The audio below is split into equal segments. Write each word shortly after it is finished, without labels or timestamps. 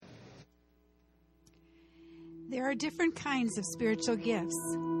There are different kinds of spiritual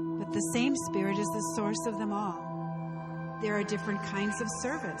gifts, but the same Spirit is the source of them all. There are different kinds of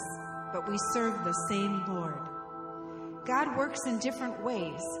service, but we serve the same Lord. God works in different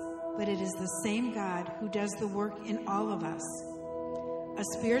ways, but it is the same God who does the work in all of us. A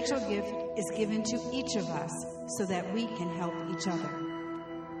spiritual gift is given to each of us so that we can help each other.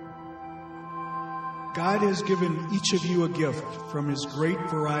 God has given each of you a gift from His great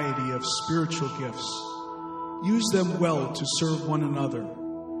variety of spiritual gifts. Use them well to serve one another.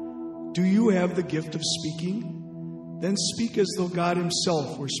 Do you have the gift of speaking? Then speak as though God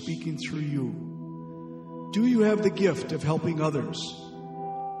Himself were speaking through you. Do you have the gift of helping others?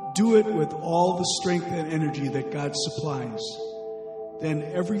 Do it with all the strength and energy that God supplies. Then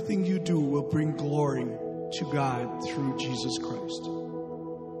everything you do will bring glory to God through Jesus Christ.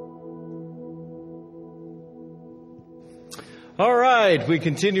 All right, we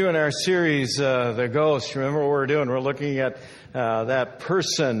continue in our series, The Ghost. Remember what we're doing? We're looking at that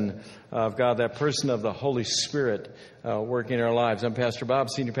person of God, that person of the Holy Spirit working in our lives. I'm Pastor Bob,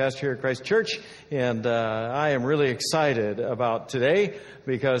 Senior Pastor here at Christ Church, and I am really excited about today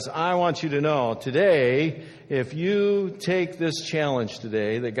because I want you to know today, if you take this challenge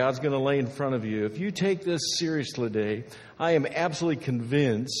today that God's going to lay in front of you, if you take this seriously today, I am absolutely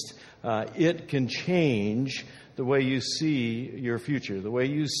convinced it can change the way you see your future, the way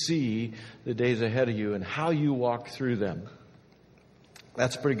you see the days ahead of you and how you walk through them.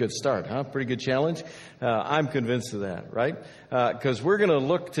 That's a pretty good start, huh? Pretty good challenge. I'm convinced of that, right? Because we're going to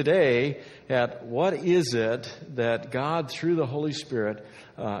look today at what is it that God, through the Holy Spirit,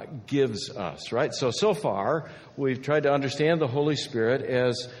 gives us, right? So far, we've tried to understand the Holy Spirit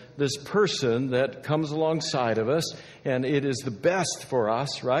as this person that comes alongside of us, and it is the best for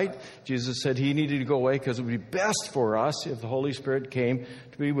us, right? Jesus said He needed to go away because it would be best for us if the Holy Spirit came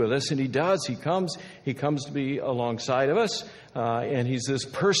to be with us, and He does. He comes to be alongside of us, and He's this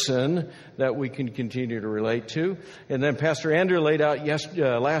person that we can continue to relate to. And then Pastor Andrew laid out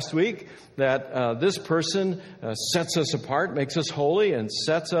last week that this person sets us apart, makes us holy, and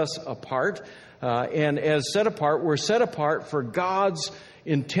sets us apart. And as set apart, we're set apart for God's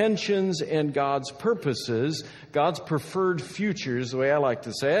intentions and God's purposes, God's preferred future is the way I like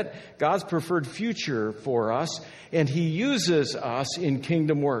to say it, God's preferred future for us, and He uses us in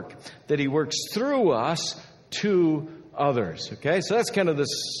kingdom work, that He works through us to others. Okay, so that's kind of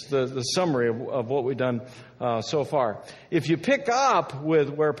the summary of what we've done so far. If you pick up with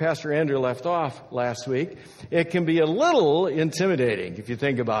where Pastor Andrew left off last week, it can be a little intimidating if you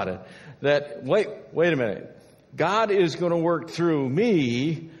think about it. That, wait a minute. God is going to work through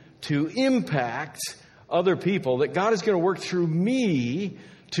me to impact other people. That God is going to work through me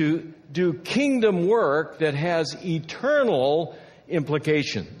to do kingdom work that has eternal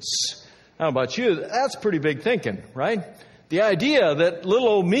implications. How about you? That's pretty big thinking, right? The idea that little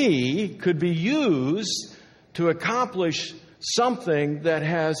old me could be used to accomplish something that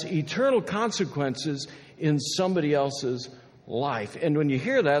has eternal consequences in somebody else's life. And when you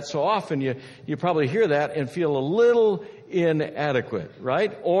hear that, so often you probably hear that and feel a little inadequate,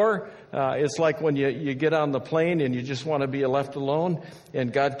 right? Or it's like when you get on the plane and you just want to be left alone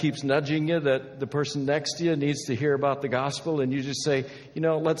and God keeps nudging you that the person next to you needs to hear about the gospel and you just say,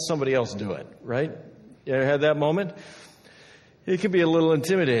 let somebody else do it, right? You ever had that moment? It can be a little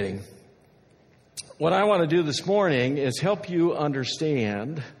intimidating. What I want to do this morning is help you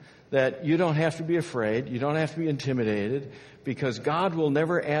understand that you don't have to be afraid, you don't have to be intimidated, because God will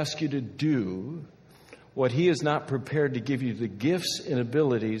never ask you to do what He is not prepared to give you the gifts and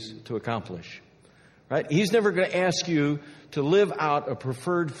abilities to accomplish. Right? He's never going to ask you to live out a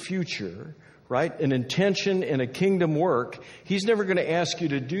preferred future, right? An intention and a kingdom work. He's never going to ask you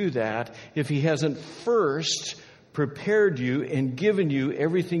to do that if He hasn't first prepared you and given you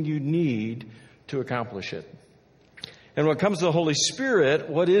everything you need to accomplish it. And when it comes to the Holy Spirit,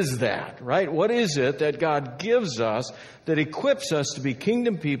 what is that, right? What is it that God gives us that equips us to be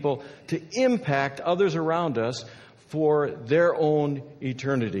kingdom people, to impact others around us for their own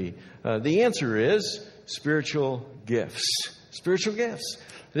eternity? The answer is spiritual gifts. Spiritual gifts.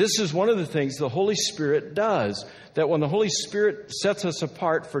 This is one of the things the Holy Spirit does, that when the Holy Spirit sets us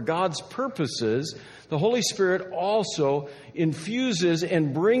apart for God's purposes, the Holy Spirit also infuses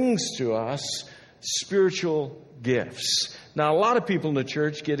and brings to us spiritual gifts. Now, a lot of people in the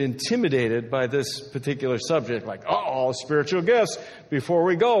church get intimidated by this particular subject, like, spiritual gifts. Before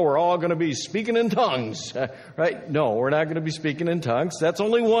we go, we're all going to be speaking in tongues, right? No, we're not going to be speaking in tongues. That's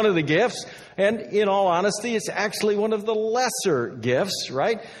only one of the gifts. And in all honesty, it's actually one of the lesser gifts,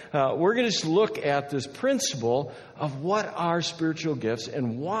 right? We're going to just look at this principle of what are spiritual gifts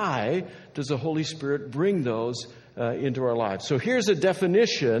and why does the Holy Spirit bring those into our lives. So here's a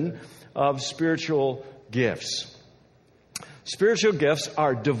definition of spiritual gifts. Spiritual gifts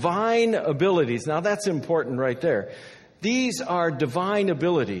are divine abilities. Now that's important right there. These are divine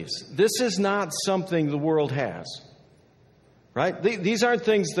abilities. This is not something the world has. Right? These aren't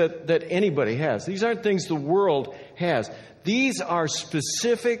things that anybody has. These aren't things the world has. These are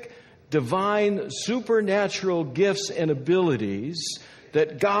specific, divine, supernatural gifts and abilities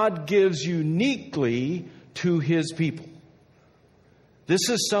that God gives uniquely to His people. This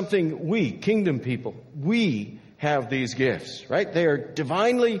is something we, kingdom people, we have these gifts, right? They are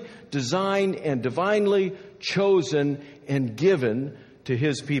divinely designed and divinely chosen and given to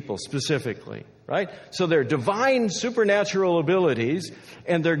His people specifically, right? So they're divine supernatural abilities,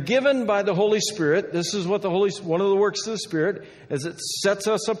 and they're given by the Holy Spirit. This is what one of the works of the Spirit, as it sets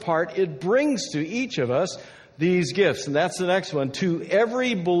us apart. It brings to each of us these gifts, and that's the next one, to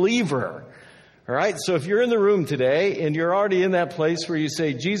every believer. All right, so if you're in the room today and you're already in that place where you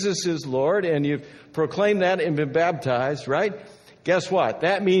say Jesus is Lord and you've proclaimed that and been baptized, right? Guess what?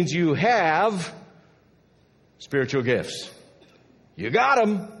 That means you have spiritual gifts. You got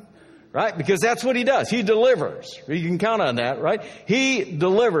them, right? Because that's what He does. He delivers. You can count on that, right? He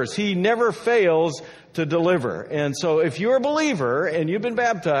delivers. He never fails to deliver. And so if you're a believer and you've been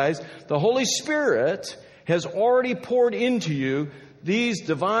baptized, the Holy Spirit has already poured into you these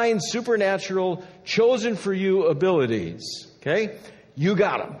divine, supernatural, chosen for you abilities. Okay? You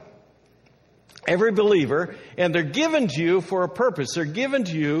got them. Every believer. And they're given to you for a purpose. They're given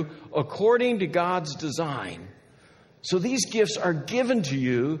to you according to God's design. So these gifts are given to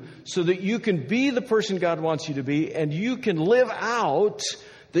you so that you can be the person God wants you to be, and you can live out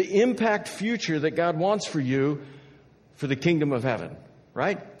the impact future that God wants for you for the kingdom of heaven.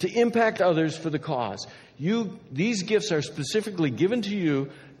 Right? To impact others for the cause. These gifts are specifically given to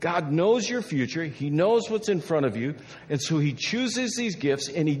you. God knows your future. He knows what's in front of you. And so He chooses these gifts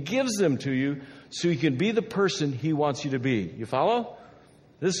and He gives them to you so you can be the person He wants you to be. You follow?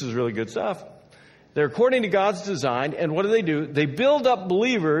 This is really good stuff. They're according to God's design. And what do? They build up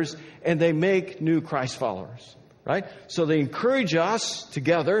believers and they make new Christ followers. Right? So they encourage us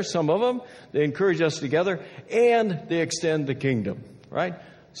together, some of them. They encourage us together and they extend the kingdom. Right?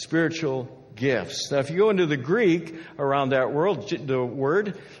 Spiritual gifts. Now, if you go into the Greek around that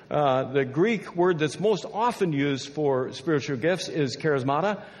the Greek word that's most often used for spiritual gifts is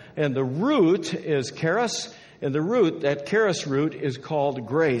charismata, and the root is charis, and that charis root is called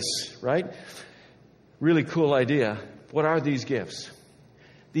grace, right? Really cool idea. What are these gifts?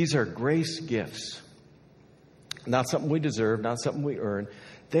 These are grace gifts. Not something we deserve, not something we earn.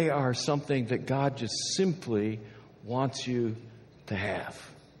 They are something that God just simply wants you to have.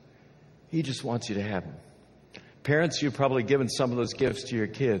 He just wants you to have them. Parents, you've probably given some of those gifts to your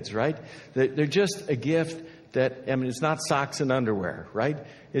kids, right? They're just a gift that, it's not socks and underwear, right?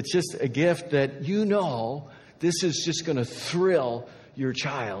 It's just a gift that this is just going to thrill your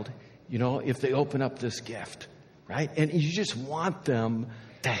child, if they open up this gift, right? And you just want them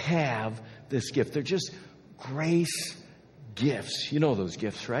to have this gift. They're just grace gifts. You know those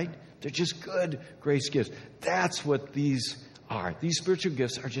gifts, right? They're just good grace gifts. That's what these are. These spiritual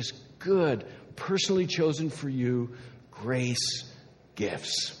gifts are just good, personally chosen for you, grace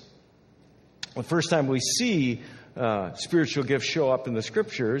gifts. The first time we see spiritual gifts show up in the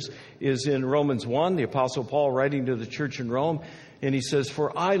Scriptures is in Romans 1, the Apostle Paul writing to the church in Rome, and he says,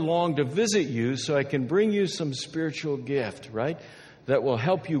 "For I long to visit you so I can bring you some spiritual gift," right, that will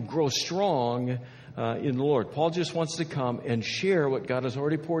help you grow strong in the Lord. Paul just wants to come and share what God has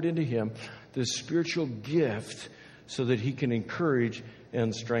already poured into him, this spiritual gift, so that he can encourage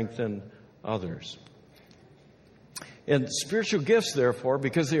and strengthen others. And spiritual gifts, therefore,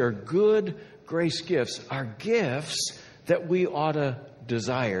 because they are good grace gifts, are gifts that we ought to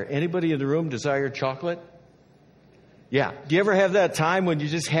desire. Anybody in the room desire chocolate? Yeah. Do you ever have that time when you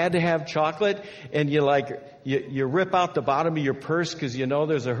just had to have chocolate and you rip out the bottom of your purse because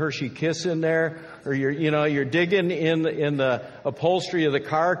there's a Hershey Kiss in there, or you're digging in the upholstery of the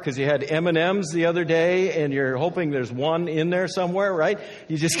car because you had M&Ms the other day and you're hoping there's one in there somewhere, right?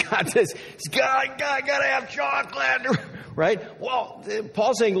 You just got this, gotta have chocolate, right? Well,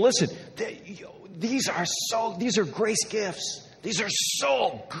 Paul's saying, listen, these are grace gifts. These are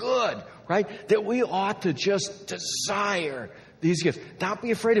so good, right? That we ought to just desire these gifts. Not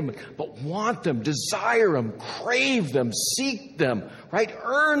be afraid of them, but want them, desire them, crave them, seek them, right?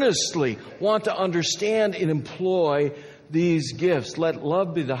 Earnestly want to understand and employ these gifts. Let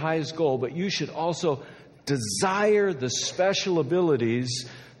love be the highest goal, but you should also desire the special abilities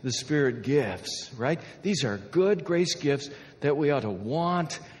the Spirit gives, right? These are good grace gifts that we ought to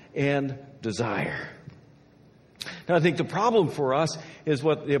want and desire. Now, I think the problem for us is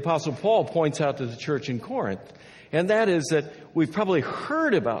what the Apostle Paul points out to the church in Corinth. And that is that we've probably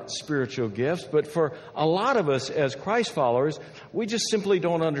heard about spiritual gifts, but for a lot of us as Christ followers, we just simply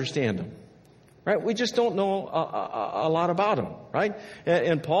don't understand them. Right? We just don't know a lot about them, right?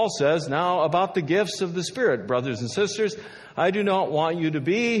 And Paul says, now about the gifts of the Spirit, brothers and sisters, I do not want you to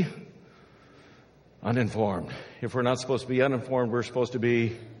be uninformed. If we're not supposed to be uninformed, we're supposed to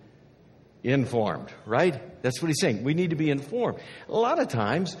be informed, right? That's what he's saying. We need to be informed. A lot of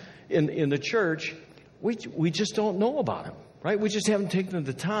times in the church, we just don't know about them, right? We just haven't taken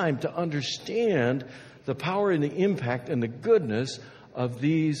the time to understand the power and the impact and the goodness of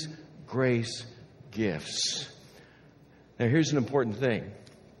these grace gifts. Now, here's an important thing.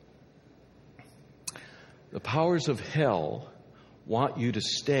 The powers of hell want you to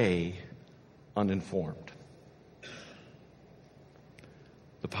stay uninformed.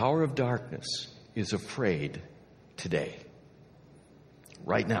 The power of darkness is afraid today,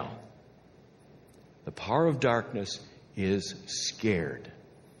 right now. The power of darkness is scared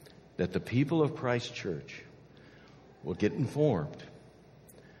that the people of Christ Church will get informed,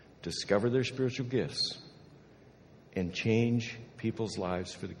 discover their spiritual gifts, and change people's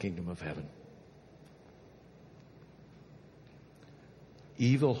lives for the kingdom of heaven.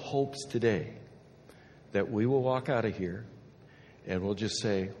 Evil hopes today that we will walk out of here and we'll just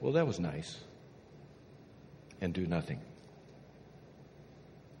say, well, that was nice, and do nothing.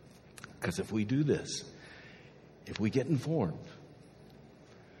 Because if we do this, if we get informed,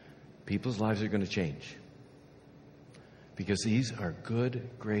 people's lives are going to change. Because these are good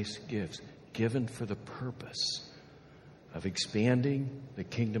grace gifts given for the purpose of expanding the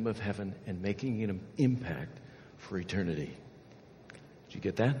kingdom of heaven and making an impact for eternity. Did you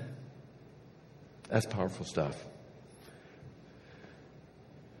get that? That's powerful stuff.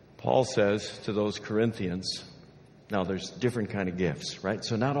 Paul says to those Corinthians, now there's different kind of gifts, right?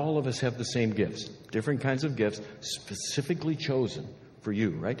 So not all of us have the same gifts. Different kinds of gifts specifically chosen for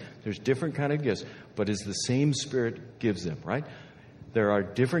you, right? There's different kind of gifts, but it's the same Spirit gives them, right? There are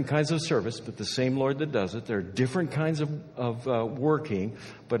different kinds of service, but the same Lord that does it. There are different kinds of working,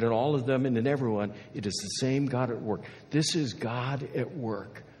 but in all of them and in everyone, it is the same God at work. This is God at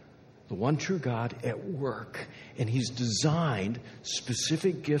work, the one true God at work. And He's designed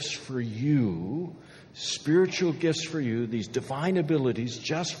specific gifts for you, spiritual gifts for you, these divine abilities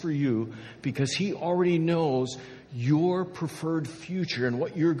just for you, because He already knows your preferred future and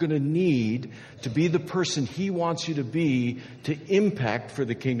what you're going to need to be the person He wants you to be to impact for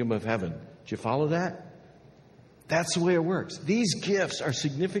the kingdom of heaven. Do you follow that? That's the way it works. These gifts are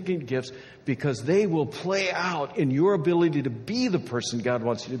significant gifts because they will play out in your ability to be the person God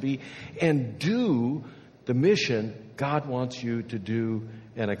wants you to be and do the mission God wants you to do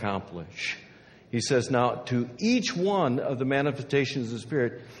and accomplish. He says, now to each one of the manifestations of the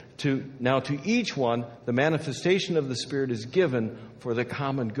Spirit, to each one, the manifestation of the Spirit is given for the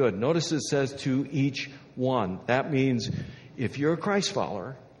common good. Notice it says to each one. That means if you're a Christ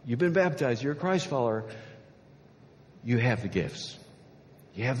follower, you've been baptized, you're a Christ follower, you have the gifts.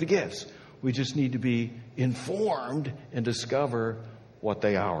 You have the gifts. We just need to be informed and discover what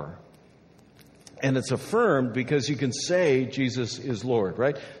they are. And it's affirmed because you can say Jesus is Lord,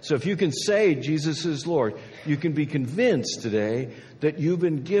 right? So if you can say Jesus is Lord, you can be convinced today that you've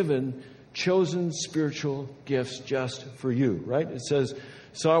been given chosen spiritual gifts just for you, right? It says,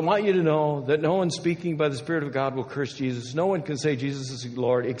 so I want you to know that no one speaking by the Spirit of God will curse Jesus. No one can say Jesus is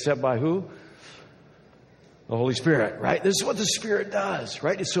Lord except by who? The Holy Spirit, right? This is what the Spirit does,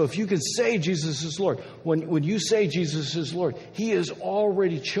 right? So if you can say Jesus is Lord, when you say Jesus is Lord, He has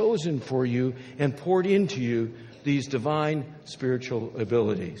already chosen for you and poured into you these divine spiritual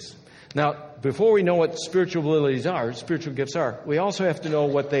abilities. Now, before we know what spiritual abilities are, spiritual gifts are, we also have to know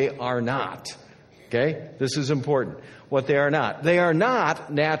what they are not. Okay? This is important. What they are not. They are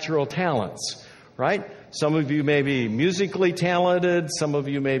not natural talents, right? Some of you may be musically talented. Some of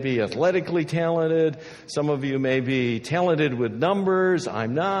you may be athletically talented. Some of you may be talented with numbers.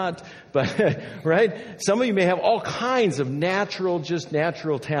 I'm not. But, right? Some of you may have all kinds of natural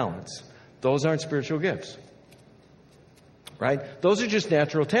talents. Those aren't spiritual gifts. right? Those are just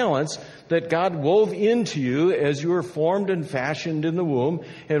natural talents that God wove into you as you were formed and fashioned in the womb.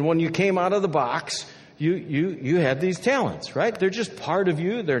 And when you came out of the box, you had these talents, right? They're just part of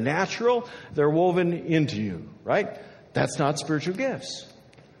you. They're natural. They're woven into you, right? That's not spiritual gifts.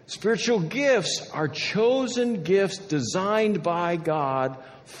 Spiritual gifts are chosen gifts designed by God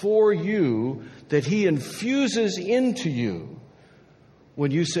for you that He infuses into you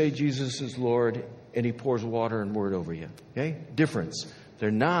when you say Jesus is Lord and He pours water and word over you. Okay? Difference.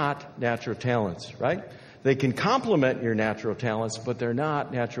 They're not natural talents, right? They can complement your natural talents, but they're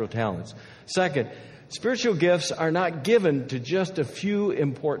not natural talents. Second, spiritual gifts are not given to just a few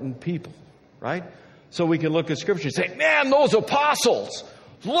important people, right? So we can look at Scripture and say, man, those apostles,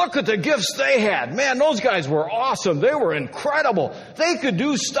 look at the gifts they had. Man, those guys were awesome. They were incredible. They could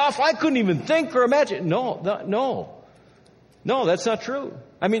do stuff I couldn't even think or imagine. No, that's not true.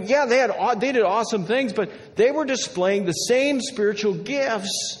 I mean, yeah, they did awesome things, but they were displaying the same spiritual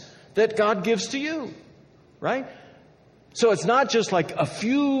gifts that God gives to you, right? So it's not just like a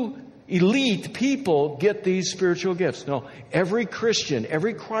few elite people get these spiritual gifts. No, every Christian,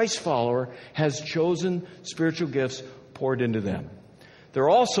 every Christ follower has chosen spiritual gifts poured into them. They're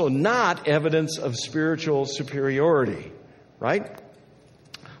also not evidence of spiritual superiority, right?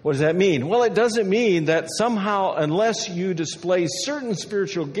 What does that mean? Well, it doesn't mean that somehow, unless you display certain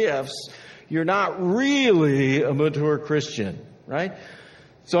spiritual gifts, you're not really a mature Christian, right?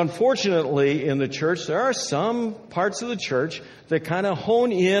 So unfortunately, in the church, there are some parts of the church that kind of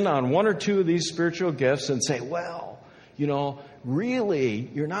hone in on one or two of these spiritual gifts and say, well, really,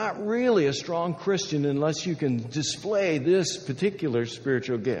 you're not really a strong Christian unless you can display this particular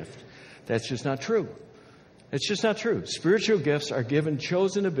spiritual gift. That's just not true. It's just not true. Spiritual gifts are given,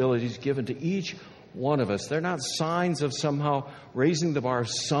 chosen abilities given to each one of us. They're not signs of somehow raising the bar of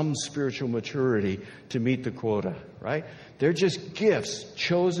some spiritual maturity to meet the quota, right? They're just gifts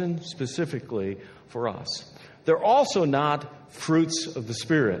chosen specifically for us. They're also not fruits of the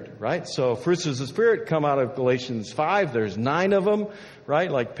Spirit, right? So fruits of the Spirit come out of Galatians 5. There's 9 of them,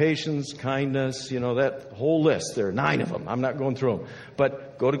 right? Like patience, kindness, that whole list. There are 9 of them. I'm not going through them.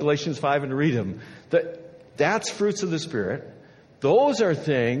 But go to Galatians 5 and read them. That's fruits of the Spirit. Those are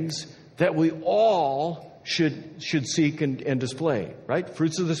things that we all should seek and display, right?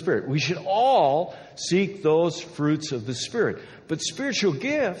 Fruits of the Spirit. We should all seek those fruits of the Spirit. But spiritual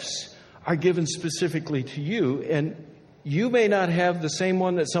gifts are given specifically to you, and you may not have the same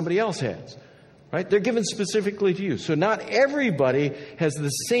one that somebody else has, right? They're given specifically to you. So not everybody has the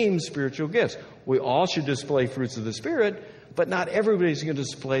same spiritual gifts. We all should display fruits of the Spirit, but not everybody's going to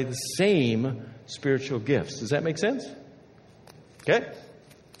display the same spiritual gifts. Does that make sense? Okay?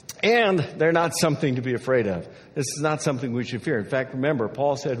 And they're not something to be afraid of. This is not something we should fear. In fact, remember,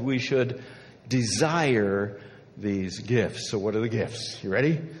 Paul said we should desire these gifts. So what are the gifts? You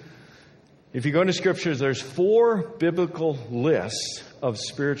ready? If you go into Scriptures, there's 4 biblical lists of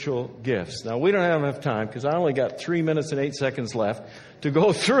spiritual gifts. Now, we don't have enough time because I only got 3 minutes and 8 seconds left to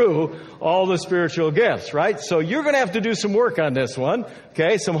go through all the spiritual gifts, right? So you're going to have to do some work on this one,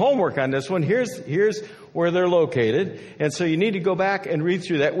 okay? Some homework on this one. Here's where they're located. And so you need to go back and read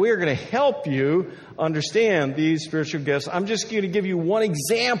through that. We're going to help you understand these spiritual gifts. I'm just going to give you one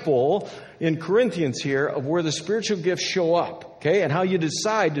example in Corinthians here of where the spiritual gifts show up. Okay, and how you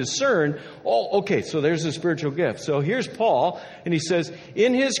discern, so there's a spiritual gift. So here's Paul, and he says,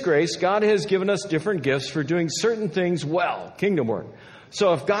 in His grace, God has given us different gifts for doing certain things well, kingdom work.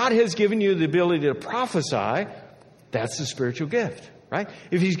 So if God has given you the ability to prophesy, that's a spiritual gift, right?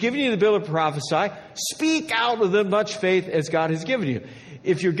 If He's given you the ability to prophesy, speak out with as much faith as God has given you.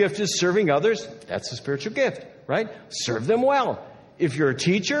 If your gift is serving others, that's a spiritual gift, right? Serve them well. If you're a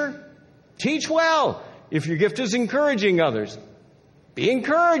teacher, teach well. If your gift is encouraging others, be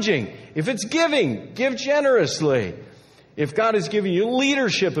encouraging. If it's giving, give generously. If God has given you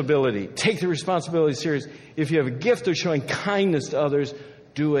leadership ability, take the responsibility seriously. If you have a gift of showing kindness to others,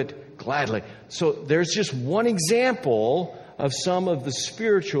 do it gladly. So there's just one example of some of the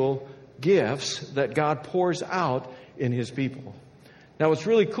spiritual gifts that God pours out in His people. Now, what's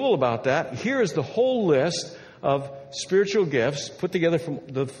really cool about that, here is the whole list of spiritual gifts put together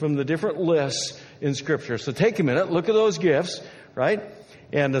from the different lists in Scripture. So take a minute, look at those gifts, right?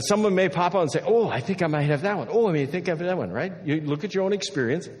 And someone may pop out and say, I think I might have that one. I think I have that one, right? You look at your own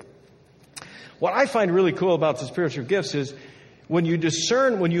experience. What I find really cool about the spiritual gifts is when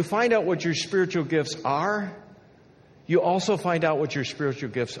you find out what your spiritual gifts are, you also find out what your spiritual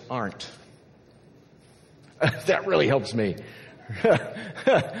gifts aren't. That really helps me.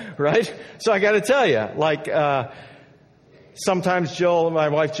 Right? So I got to tell you, sometimes my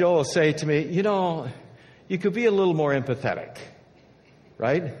wife Jill will say to me, you could be a little more empathetic,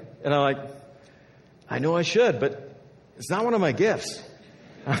 right? And I'm like, I know I should, but it's not one of my gifts.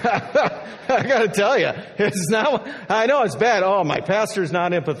 I got to tell you, it's not. I know it's bad. Oh, my pastor's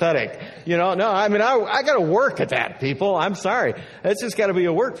not empathetic. No, I mean, I got to work at that, people. I'm sorry. It's just got to be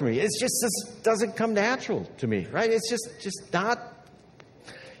a work for me. It's just this doesn't come natural to me, right? It's just not.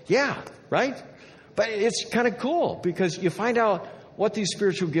 Yeah, right? But it's kind of cool because you find out what these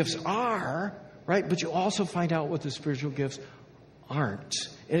spiritual gifts are, right? But you also find out what the spiritual gifts aren't.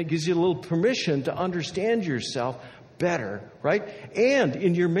 And it gives you a little permission to understand yourself better, right? And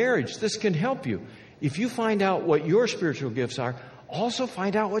in your marriage, this can help you. If you find out what your spiritual gifts are, also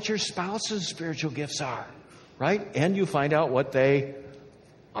find out what your spouse's spiritual gifts are, right? And you find out what they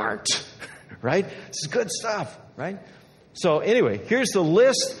aren't, right? This is good stuff, right? So anyway, here's the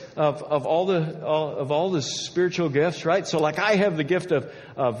list of all the spiritual gifts, right? So like I have the gift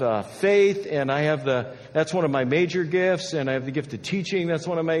of faith, and that's one of my major gifts, and I have the gift of teaching. That's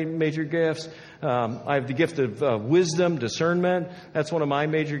one of my major gifts. I have the gift of wisdom, discernment. That's one of my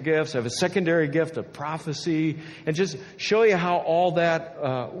major gifts. I have a secondary gift of prophecy, and just show you how all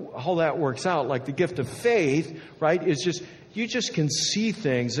that works out. Like the gift of faith, right? Is just you just can see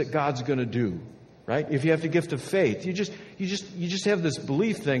things that God's going to do. Right? If you have the gift of faith, you just have this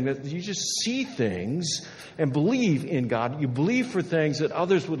belief thing that you just see things and believe in God. You believe for things that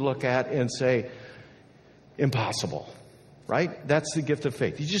others would look at and say, impossible. Right? That's the gift of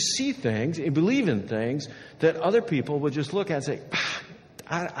faith. You just see things and believe in things that other people would just look at and say,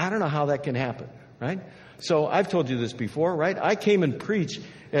 I don't know how that can happen. Right? So I've told you this before, right? I came and preached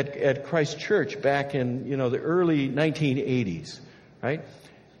at Christ Church back in, the early 1980s. Right?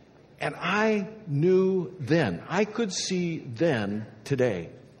 And I knew then, I could see then, today.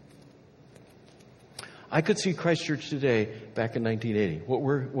 I could see Christ Church today back in 1980.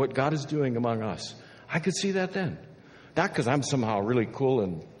 What God is doing among us. I could see that then. Not because I'm somehow really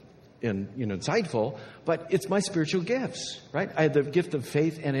cool and insightful, but it's my spiritual gifts, right? I had the gift of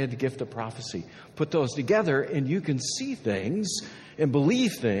faith and I had the gift of prophecy. Put those together and you can see things and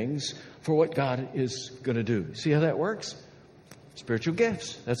believe things for what God is going to do. See how that works? Spiritual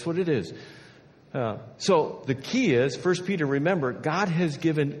gifts. That's what it is. So the key is, 1 Peter, remember, God has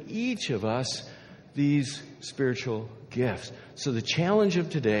given each of us these spiritual gifts. So the challenge of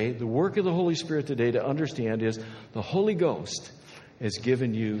today, the work of the Holy Spirit today to understand is the Holy Ghost has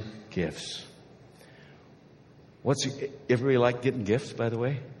given you gifts. Everybody like getting gifts, by the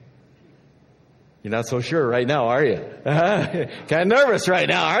way? You're not so sure right now, are you? Kind of nervous right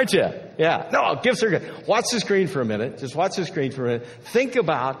now, aren't you? Yeah. No, gifts are good. Watch the screen for a minute. Just watch the screen for a minute. Think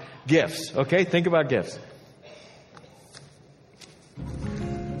about gifts, okay? Think about gifts.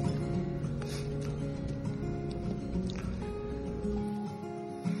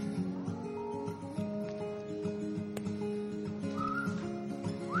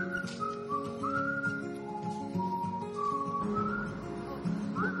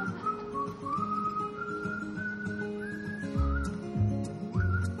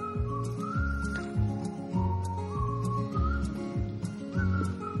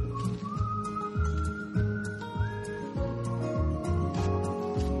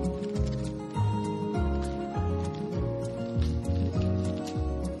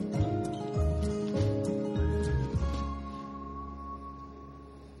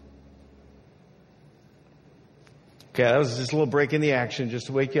 Okay, that was just a little break in the action just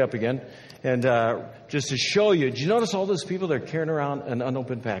to wake you up again. And just to show you, did you notice all those people that are carrying around an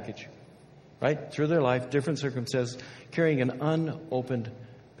unopened package? Right? Through their life, different circumstances, carrying an unopened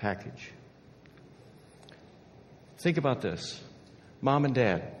package. Think about this. Mom and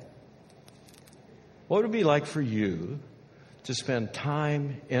Dad, what would it be like for you to spend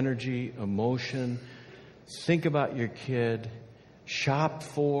time, energy, emotion, think about your kid, shop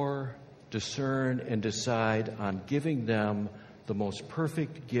for, discern, and decide on giving them the most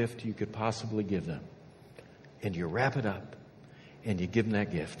perfect gift you could possibly give them? And you wrap it up and you give them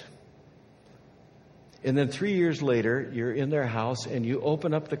that gift. And then 3 years later, you're in their house and you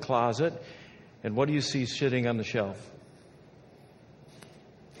open up the closet, and what do you see sitting on the shelf?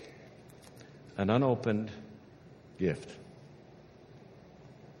 An unopened gift.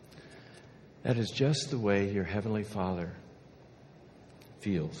 That is just the way your Heavenly Father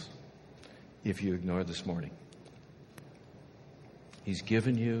feels if you ignore this morning. He's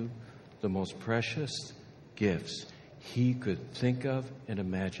given you the most precious gifts He could think of and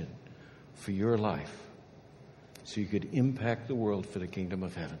imagine for your life, so you could impact the world for the kingdom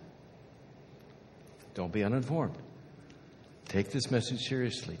of heaven. Don't be uninformed. Take this message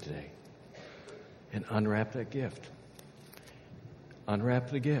seriously today and unwrap that gift.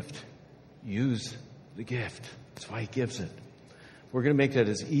 Unwrap the gift. Use the gift. That's why he gives it. We're going to make that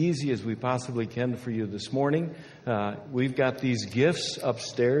as easy as we possibly can for you this morning. We've got these gifts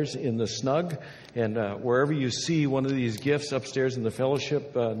upstairs in the snug, and wherever you see one of these gifts upstairs in the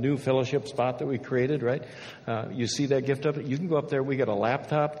fellowship, new fellowship spot that we created, right? You see that gift up. You can go up there. We got a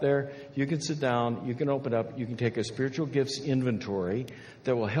laptop there. You can sit down. You can open up. You can take a spiritual gifts inventory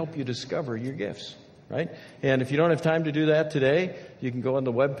that will help you discover your gifts, right? And if you don't have time to do that today, you can go on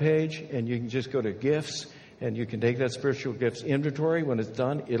the webpage and you can just go to gifts. And you can take that spiritual gifts inventory. When it's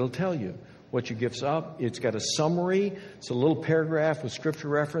done, it'll tell you what your gift's up. It's got a summary. It's a little paragraph with scripture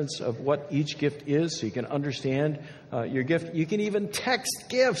reference of what each gift is so you can understand your gift. You can even text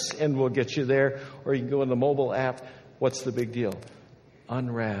gifts and we'll get you there. Or you can go in the mobile app. What's the big deal?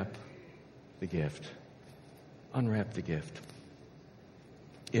 Unwrap the gift. Unwrap the gift.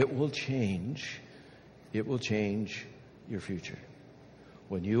 It will change. It will change your future.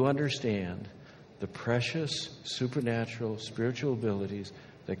 When you understand the precious, supernatural, spiritual abilities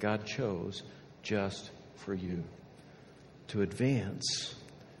that God chose just for you to advance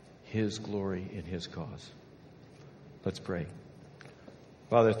His glory in His cause. Let's pray.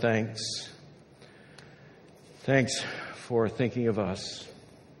 Father, thanks. Thanks for thinking of us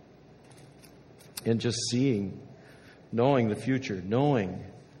and just seeing, knowing the future, knowing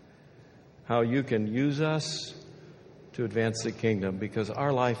how you can use us to advance the kingdom, because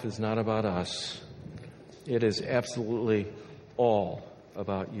our life is not about us. It is absolutely all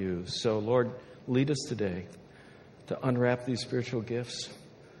about you. So, Lord, lead us today to unwrap these spiritual gifts,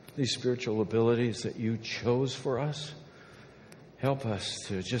 these spiritual abilities that you chose for us. Help us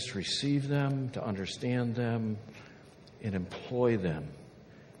to just receive them, to understand them, and employ them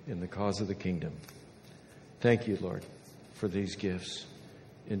in the cause of the kingdom. Thank you, Lord, for these gifts.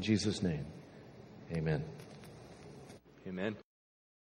 In Jesus' name, amen. Amen.